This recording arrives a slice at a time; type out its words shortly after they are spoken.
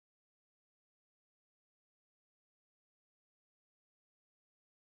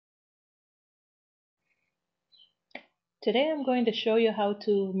Today I'm going to show you how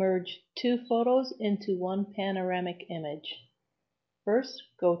to merge two photos into one panoramic image. First,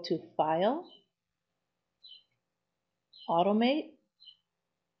 go to File, Automate,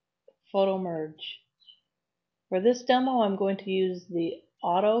 Photo Merge. For this demo I'm going to use the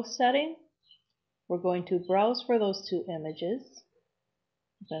Auto setting. We're going to browse for those two images.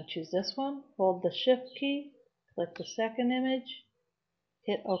 I'm going to choose this one, hold the Shift key, click the second image,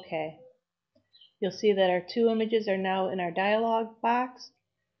 hit OK. You'll see that our two images are now in our dialog box.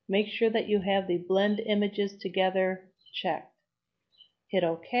 Make sure that you have the Blend Images Together checked. Hit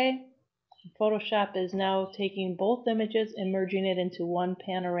OK. Photoshop is now taking both images and merging it into one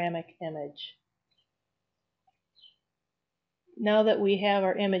panoramic image. Now that we have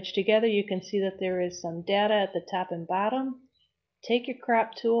our image together, you can see that there is some data at the top and bottom. Take your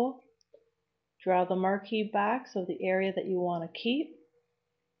crop tool, draw the marquee box of the area that you want to keep.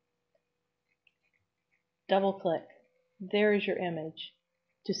 Double click. There is your image.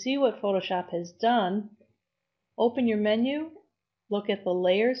 To see what Photoshop has done, open your menu, look at the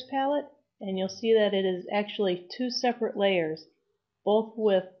Layers palette, and you'll see that it is actually two separate layers, both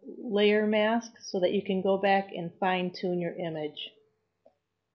with layer masks so that you can go back and fine-tune your image.